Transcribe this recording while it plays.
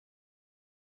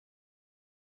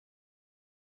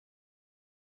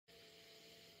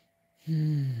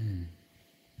Hmm.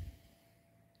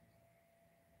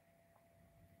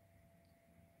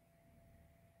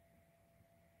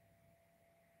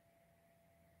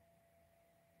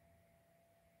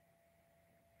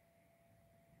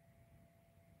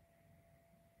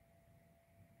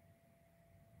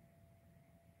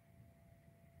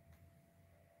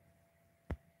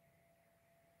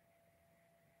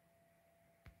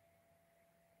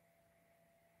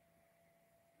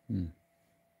 Hmm.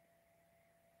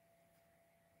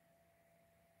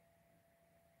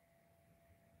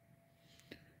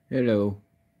 Hello.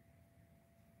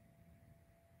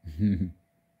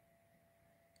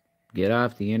 Get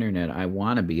off the internet. I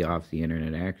want to be off the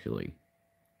internet, actually.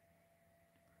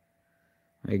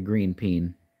 Hi, Green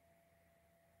Peen.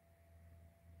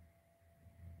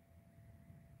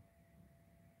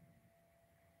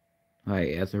 Hi,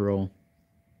 Ethereal.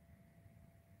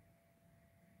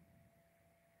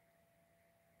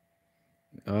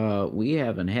 We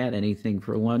haven't had anything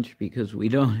for lunch because we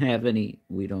don't have any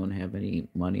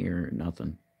money or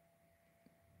nothing.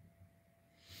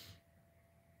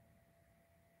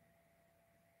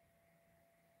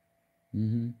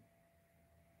 Mm-hmm.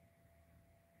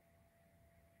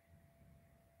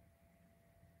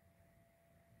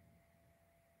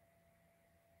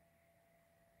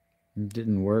 It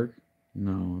didn't work?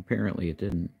 No, apparently it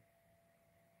didn't.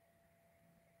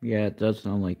 Yeah, it does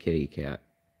sound like kitty cat.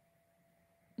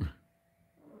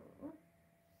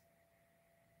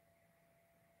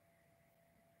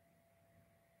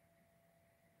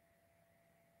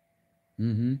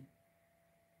 Mm-hmm.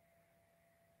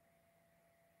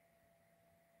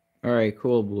 All right,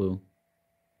 cool, Blue.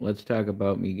 Let's talk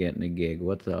about me getting a gig.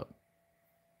 What's up?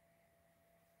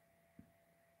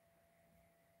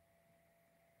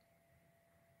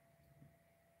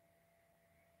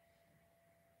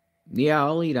 Yeah,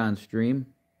 I'll eat on stream.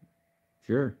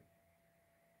 Sure.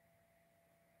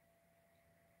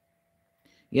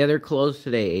 Yeah, they're closed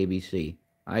today, ABC.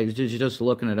 I was just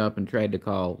looking it up and tried to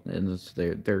call, and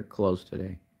they're closed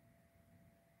today.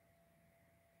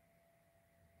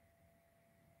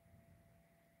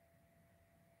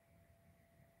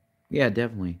 Yeah,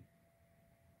 definitely.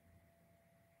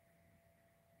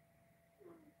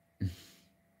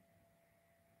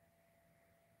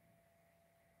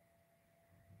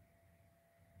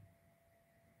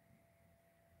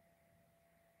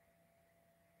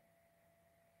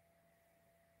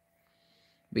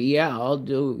 But I'll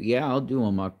do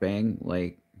a mukbang,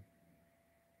 like,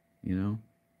 you know.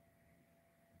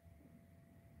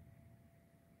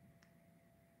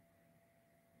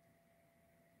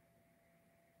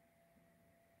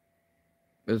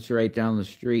 It's right down the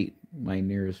street, my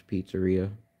nearest pizzeria.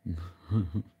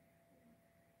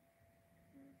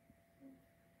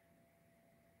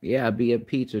 Yeah, be a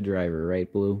pizza driver,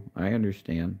 right, Blue? I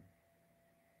understand.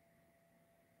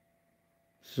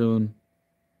 Soon.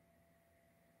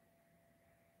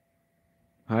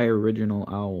 Hi, Original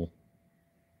Owl.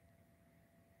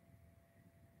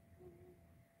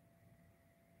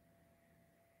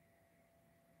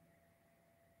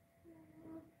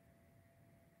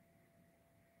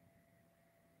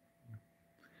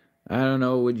 I don't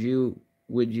know, would you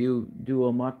do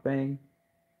a mukbang if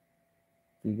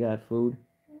you got food?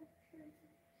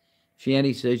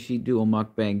 Shanny says she'd do a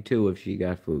mukbang too if she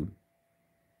got food.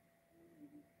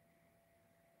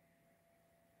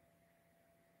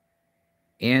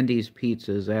 Andy's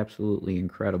pizza is absolutely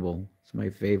incredible. It's my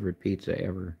favorite pizza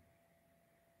ever.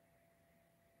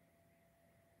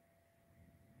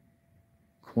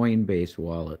 Coinbase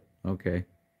wallet. Okay.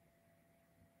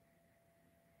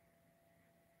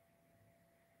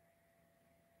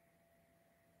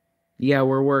 Yeah,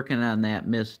 we're working on that,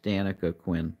 Miss Danica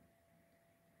Quinn.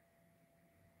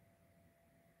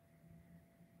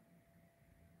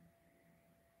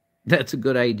 That's a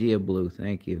good idea, Blue.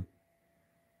 Thank you.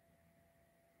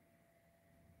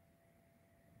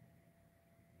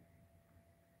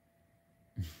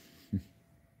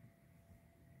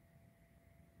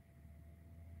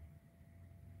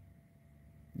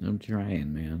 I'm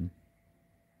trying, man.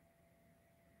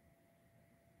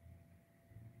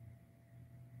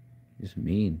 Just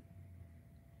mean.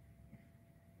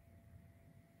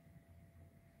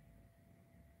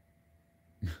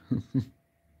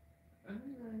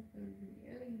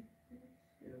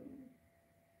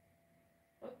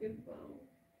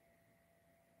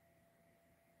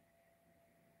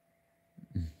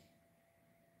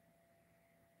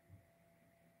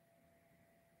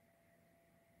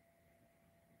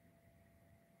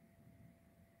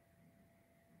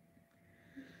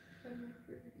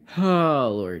 Oh,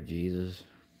 Lord Jesus.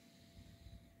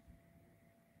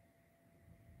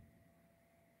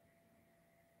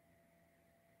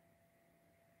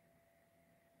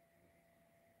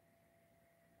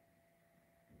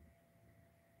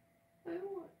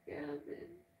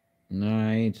 No,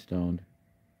 I ain't stoned.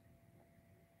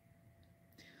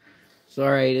 It's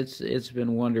all right. It's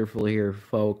been wonderful here,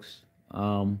 folks.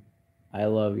 I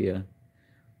love you.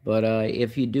 But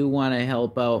if you do want to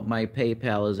help out, my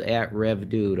PayPal is at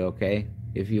RevDude. Okay,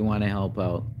 if you want to help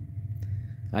out,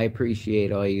 I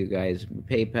appreciate all you guys.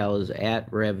 PayPal is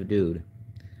at RevDude.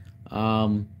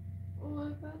 What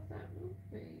about that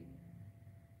movie?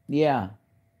 Yeah,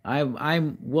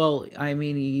 I'm well. I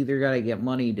mean, you either gotta get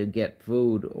money to get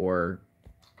food or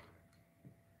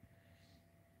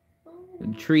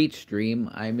Oh, treat stream.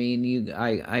 I mean,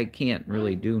 I can't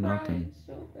really I'm do nothing. crying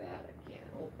so bad I can't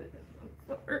open it.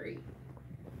 I'm sorry.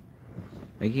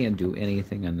 I can't do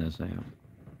anything on this app.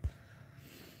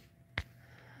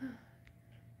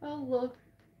 Oh, look.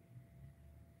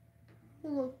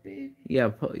 Look, baby.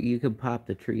 Yeah, you could pop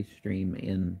the treat stream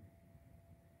in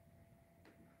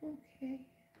Okay.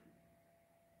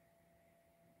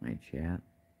 my chat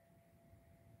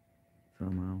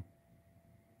somehow.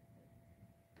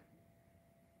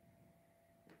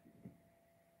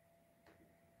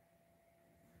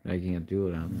 I can't do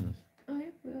it on this. I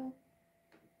will.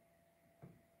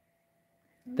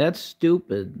 That's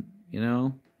stupid, you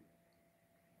know?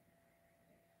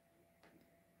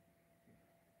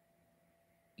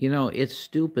 You know, it's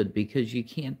stupid because you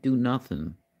can't do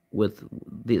nothing with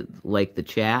the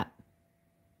chat.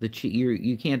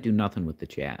 You can't do nothing with the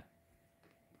chat.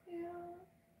 Yeah.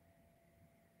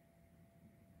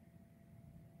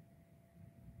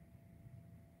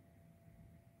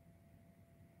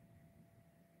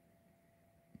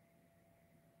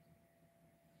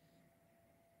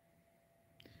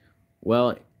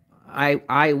 Well,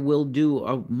 I will do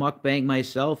a mukbang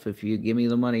myself if you give me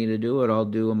the money to do it. I'll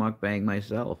do a mukbang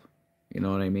myself. You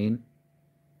know what I mean?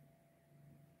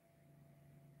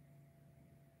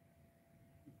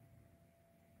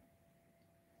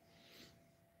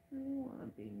 You want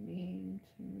to be mean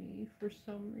to me for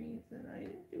some reason. I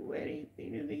didn't do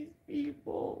anything to these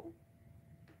people.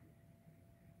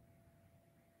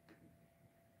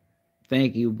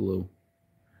 Thank you, Blue.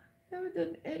 I haven't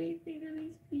done anything to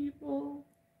these people.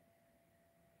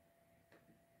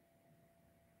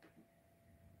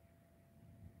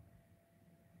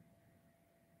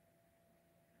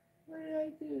 What did I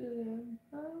do to them?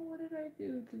 Huh? What did I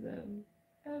do to them?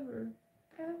 Ever.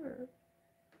 Ever.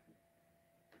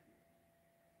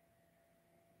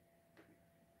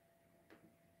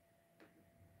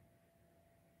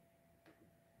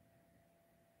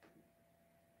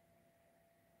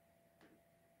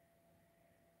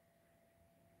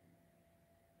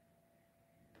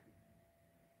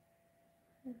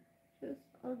 Just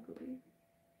ugly.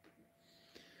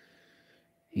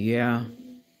 Yeah.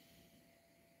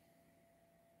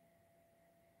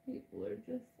 People are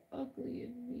just ugly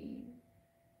and mean.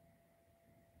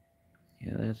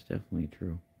 Yeah, that's definitely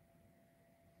true.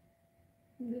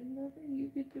 And there's nothing you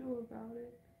could do about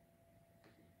it.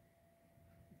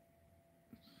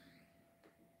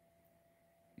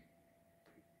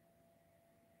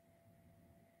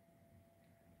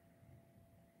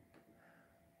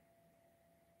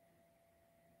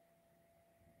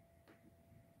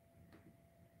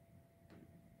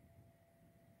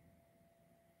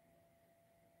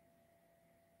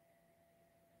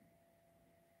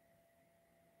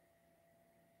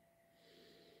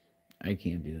 I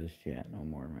can't do this chat no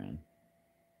more, man.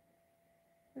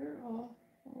 They're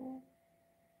awful.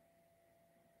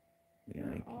 Yeah,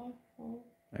 They're awful.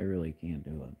 I really can't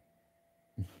do it.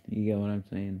 You get what I'm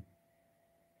saying?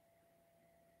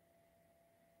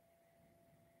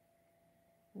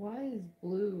 Why is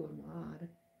Blue a mod?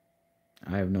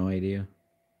 I have no idea.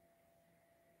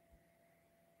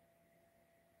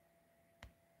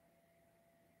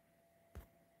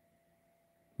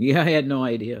 Yeah, I had no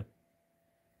idea.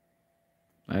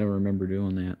 I don't remember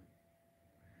doing that.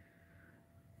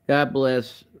 God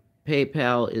bless.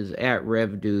 PayPal is at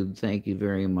RevDude. Thank you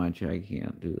very much. I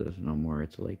can't do this no more.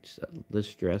 It's like the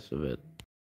stress of it.